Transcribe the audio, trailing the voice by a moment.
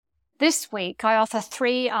This week, I offer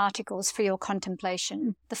 3 articles for your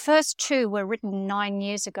contemplation. The first 2 were written 9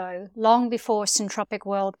 years ago, long before Syntropic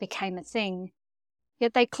World became a thing.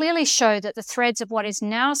 Yet they clearly show that the threads of what is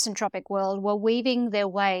now Syntropic World were weaving their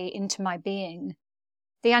way into my being.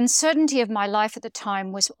 The uncertainty of my life at the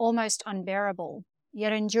time was almost unbearable,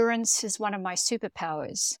 yet endurance is one of my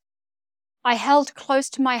superpowers. I held close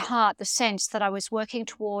to my heart the sense that I was working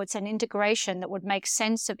towards an integration that would make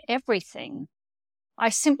sense of everything. I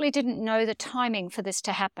simply didn't know the timing for this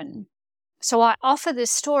to happen. So I offer this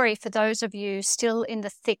story for those of you still in the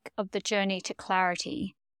thick of the journey to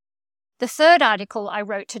clarity. The third article I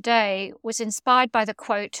wrote today was inspired by the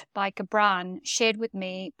quote by Gibran shared with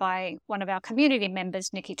me by one of our community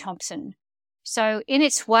members, Nikki Thompson. So in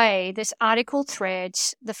its way, this article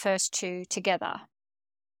threads the first 2 together.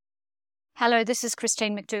 Hello, this is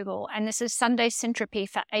Christine McDougall, and this is Sunday Syntropy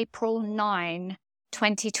for April 9,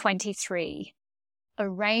 2023.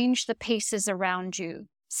 Arrange the pieces around you.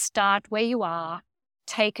 Start where you are.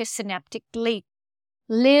 Take a synaptic leap.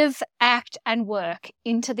 Live, act, and work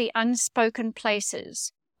into the unspoken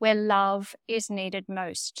places where love is needed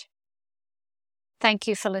most. Thank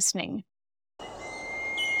you for listening.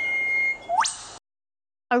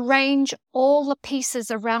 Arrange all the pieces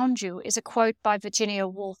around you is a quote by Virginia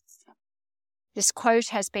Woolf. This quote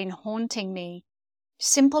has been haunting me.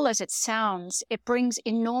 Simple as it sounds, it brings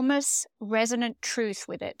enormous, resonant truth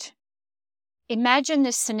with it. Imagine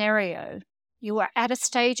this scenario. You are at a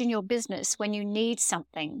stage in your business when you need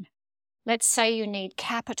something. Let's say you need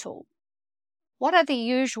capital. What are the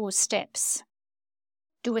usual steps?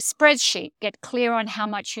 Do a spreadsheet, get clear on how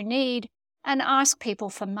much you need, and ask people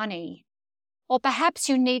for money. Or perhaps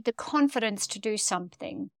you need the confidence to do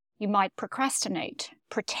something. You might procrastinate,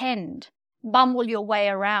 pretend, bumble your way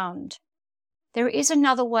around. There is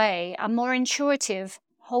another way, a more intuitive,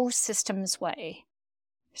 whole systems way.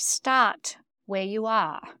 Start where you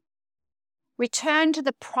are. Return to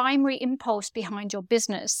the primary impulse behind your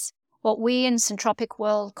business, what we in Syntropic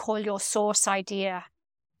World call your source idea.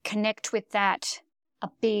 Connect with that, a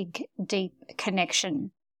big, deep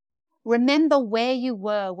connection. Remember where you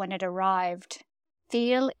were when it arrived.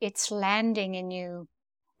 Feel its landing in you.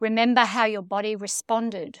 Remember how your body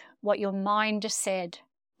responded, what your mind said,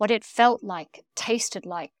 what it felt like, tasted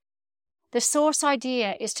like. The source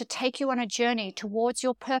idea is to take you on a journey towards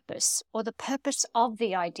your purpose or the purpose of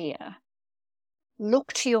the idea.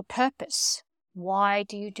 Look to your purpose. Why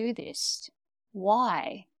do you do this?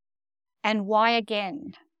 Why? And why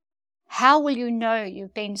again? How will you know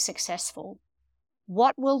you've been successful?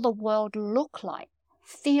 What will the world look like,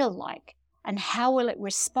 feel like, and how will it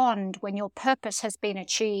respond when your purpose has been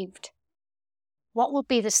achieved? What will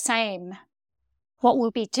be the same? What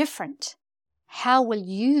will be different? How will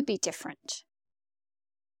you be different?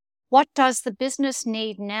 What does the business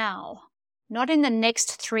need now? Not in the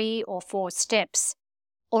next 3 or 4 steps,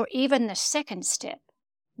 or even the second step,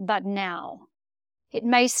 but now. It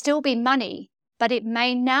may still be money, but it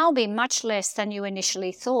may now be much less than you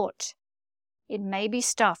initially thought. It may be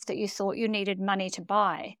stuff that you thought you needed money to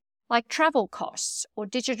buy, like travel costs or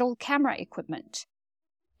digital camera equipment.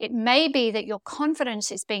 It may be that your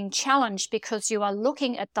confidence is being challenged because you are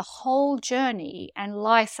looking at the whole journey and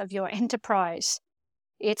life of your enterprise.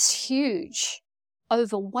 It's huge,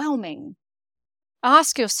 overwhelming.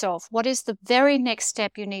 Ask yourself, what is the very next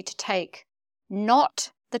step you need to take?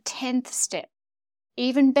 Not the 10th step.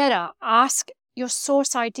 Even better, ask your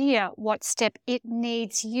source idea what step it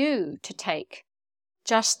needs you to take.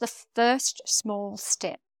 Just the first small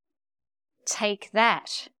step. Take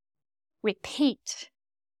that. Repeat.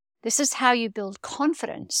 This is how you build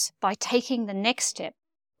confidence, by taking the next step,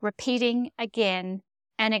 repeating again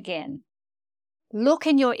and again. Look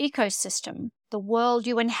in your ecosystem, the world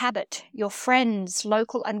you inhabit, your friends,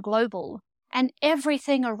 local and global, and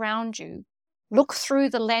everything around you. Look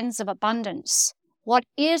through the lens of abundance. What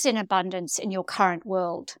is in abundance in your current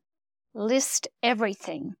world? List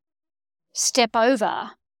everything. Step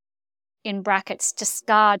over, in brackets,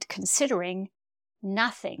 discard considering,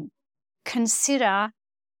 nothing. Consider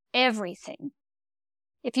everything.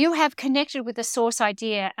 If you have connected with the source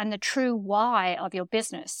idea and the true why of your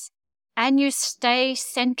business, and you stay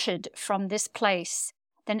centered from this place,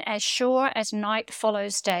 then as sure as night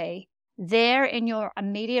follows day, there in your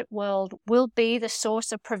immediate world will be the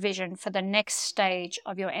source of provision for the next stage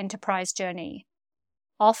of your enterprise journey.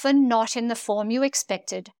 Often not in the form you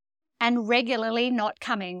expected, and regularly not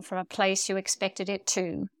coming from a place you expected it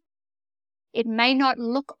to. It may not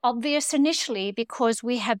look obvious initially because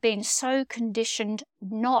we have been so conditioned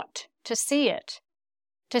not to see it,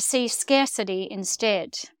 to see scarcity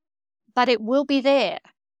instead. But it will be there.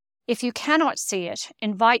 If you cannot see it,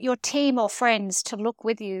 invite your team or friends to look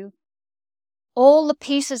with you. All the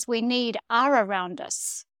pieces we need are around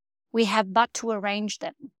us. We have but to arrange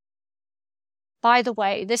them. By the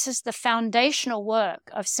way, this is the foundational work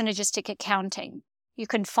of synergistic accounting. You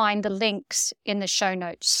can find the links in the show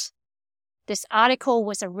notes. This article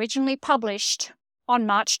was originally published on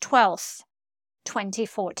March 12th,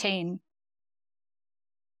 2014.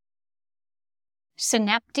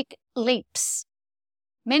 Synaptic leaps.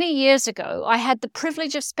 Many years ago, I had the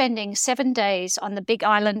privilege of spending 7 days on the big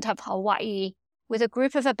island of Hawaii with a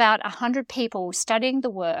group of about 100 people studying the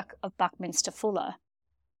work of Buckminster Fuller.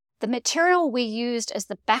 The material we used as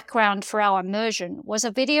the background for our immersion was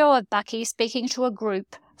a video of Bucky speaking to a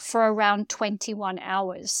group for around 21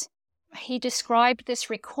 hours. He described this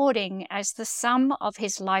recording as the sum of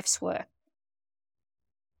his life's work.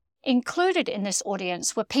 Included in this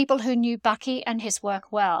audience were people who knew Bucky and his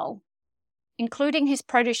work well, including his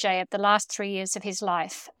protege of the last 3 years of his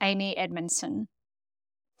life, Amy Edmondson.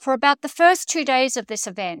 For about the first 2 days of this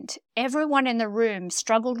event, everyone in the room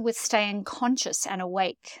struggled with staying conscious and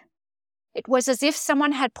awake. It was as if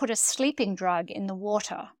someone had put a sleeping drug in the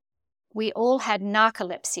water. We all had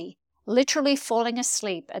narcolepsy, literally falling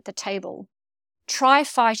asleep at the table. Try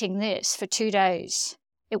fighting this for 2 days.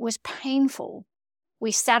 It was painful.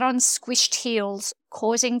 We sat on squished heels,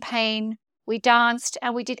 causing pain. We danced,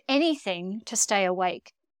 and we did anything to stay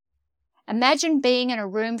awake. Imagine being in a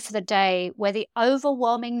room for the day where the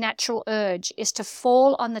overwhelming natural urge is to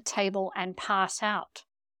fall on the table and pass out.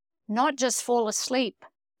 Not just fall asleep,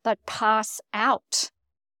 but pass out.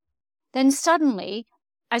 Then suddenly,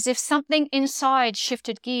 as if something inside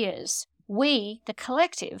shifted gears, we, the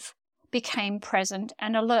collective, became present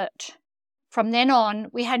and alert. From then on,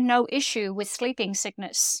 we had no issue with sleeping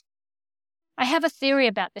sickness. I have a theory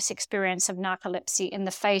about this experience of narcolepsy in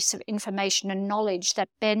the face of information and knowledge that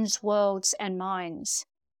bends worlds and minds.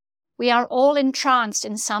 We are all entranced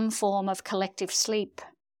in some form of collective sleep.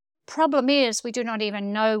 Problem is, we do not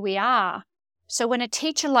even know we are. So when a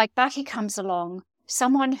teacher like Bucky comes along,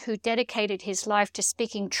 someone who dedicated his life to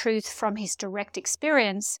speaking truth from his direct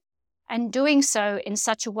experience, and doing so in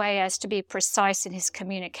such a way as to be precise in his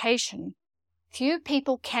communication, few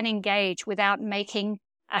people can engage without making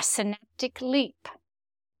a synaptic leap.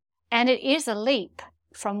 And it is a leap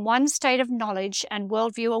from one state of knowledge and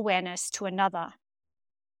worldview awareness to another.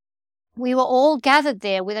 We were all gathered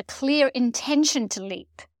there with a clear intention to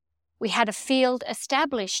leap. We had a field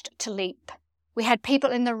established to leap. We had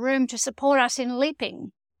people in the room to support us in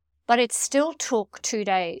leaping, but it still took 2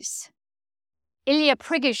 days. Ilya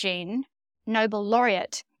Prigogine, Nobel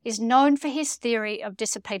laureate, is known for his theory of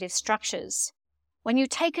dissipative structures. When you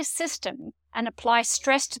take a system and apply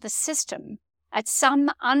stress to the system, at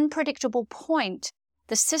some unpredictable point,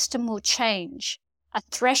 the system will change. A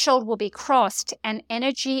threshold will be crossed, and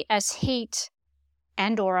energy as heat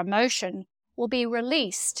and/or emotion will be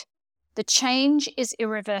released. The change is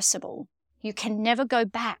irreversible. You can never go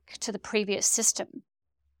back to the previous system.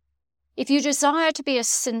 If you desire to be a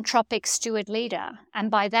syntropic steward leader,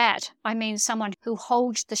 and by that I mean someone who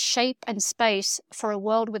holds the shape and space for a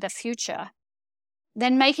world with a future,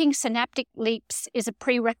 then making synaptic leaps is a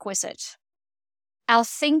prerequisite. Our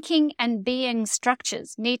thinking and being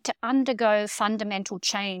structures need to undergo fundamental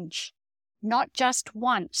change, not just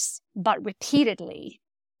once, but repeatedly.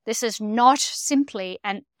 This is not simply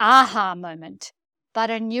an aha moment, but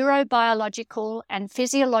a neurobiological and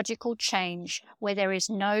physiological change where there is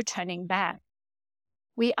no turning back.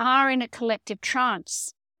 We are in a collective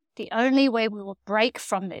trance. The only way we will break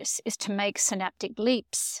from this is to make synaptic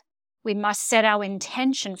leaps. We must set our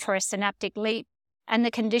intention for a synaptic leap and the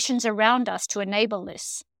conditions around us to enable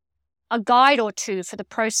this. A guide or two for the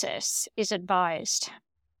process is advised.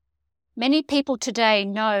 Many people today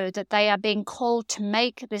know that they are being called to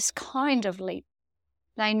make this kind of leap.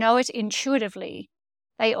 They know it intuitively.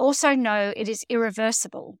 They also know it is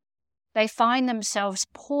irreversible. They find themselves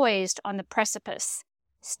poised on the precipice,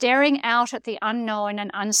 staring out at the unknown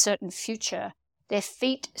and uncertain future, their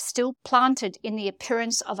feet still planted in the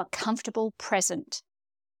appearance of a comfortable present.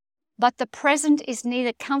 But the present is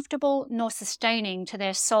neither comfortable nor sustaining to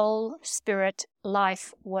their soul, spirit,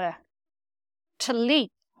 life work. To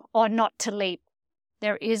leap or not to leap,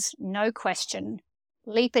 there is no question.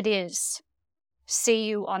 Leap it is. See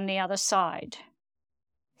you on the other side.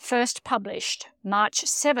 First published March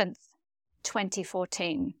 7th,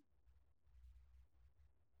 2014.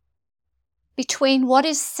 Between what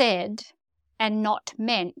is said and not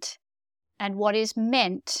meant, and what is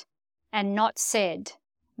meant and not said,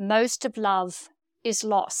 most of love is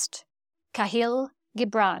lost. Kahlil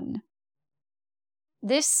Gibran.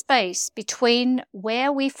 This space between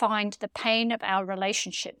where we find the pain of our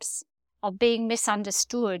relationships, of being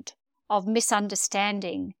misunderstood, of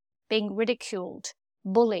misunderstanding, being ridiculed,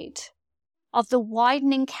 bullied, of the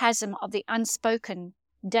widening chasm of the unspoken,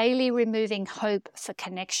 daily removing hope for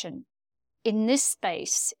connection. In this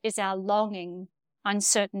space is our longing,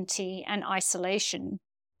 uncertainty, and isolation.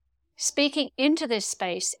 Speaking into this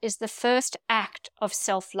space is the first act of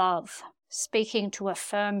self-love, speaking to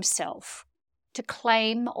affirm self, to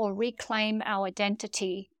claim or reclaim our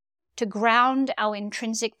identity, to ground our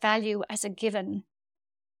intrinsic value as a given,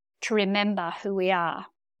 to remember who we are.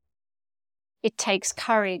 It takes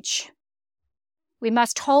courage. We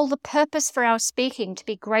must hold the purpose for our speaking to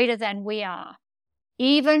be greater than we are,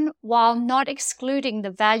 even while not excluding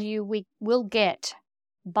the value we will get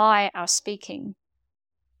by our speaking.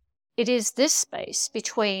 It is this space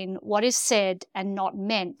between what is said and not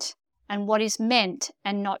meant, and what is meant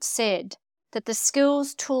and not said, that the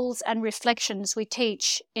skills, tools, and reflections we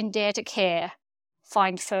teach in Dare to Care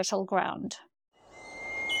find fertile ground.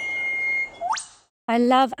 I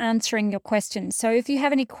love answering your questions. So if you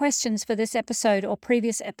have any questions for this episode or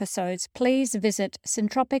previous episodes, please visit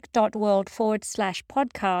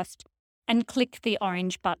syntropic.world/podcast and click the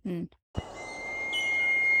orange button.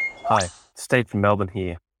 Hi, Steve from Melbourne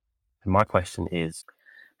here. And my question is...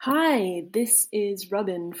 Hi, this is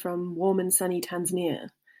Robin from warm and sunny Tanzania.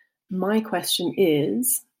 My question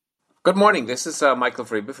is... Good morning, this is Michael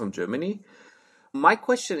Frebe from Germany. My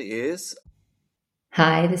question is...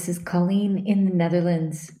 Hi, this is Colleen in the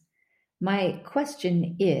Netherlands. My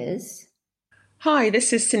question is... Hi,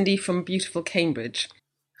 this is Cindy from beautiful Cambridge.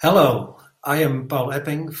 Hello, I am Paul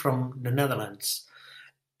Epping from the Netherlands.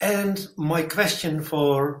 And my question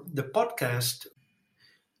for the podcast...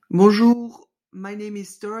 Bonjour, my name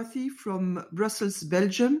is Dorothy from Brussels,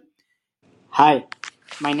 Belgium. Hi,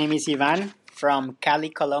 my name is Ivan from Cali,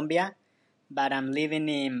 Colombia, but I'm living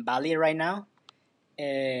in Bali right now.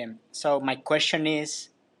 So my question is...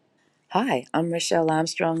 Hi, I'm Rochelle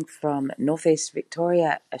Armstrong from Northeast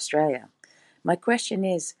Victoria, Australia. My question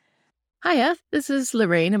is... Hiya, this is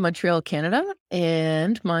Lorraine in Montreal, Canada,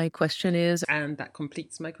 and my question is... And that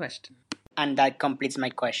completes my question. And that completes my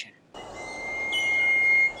question.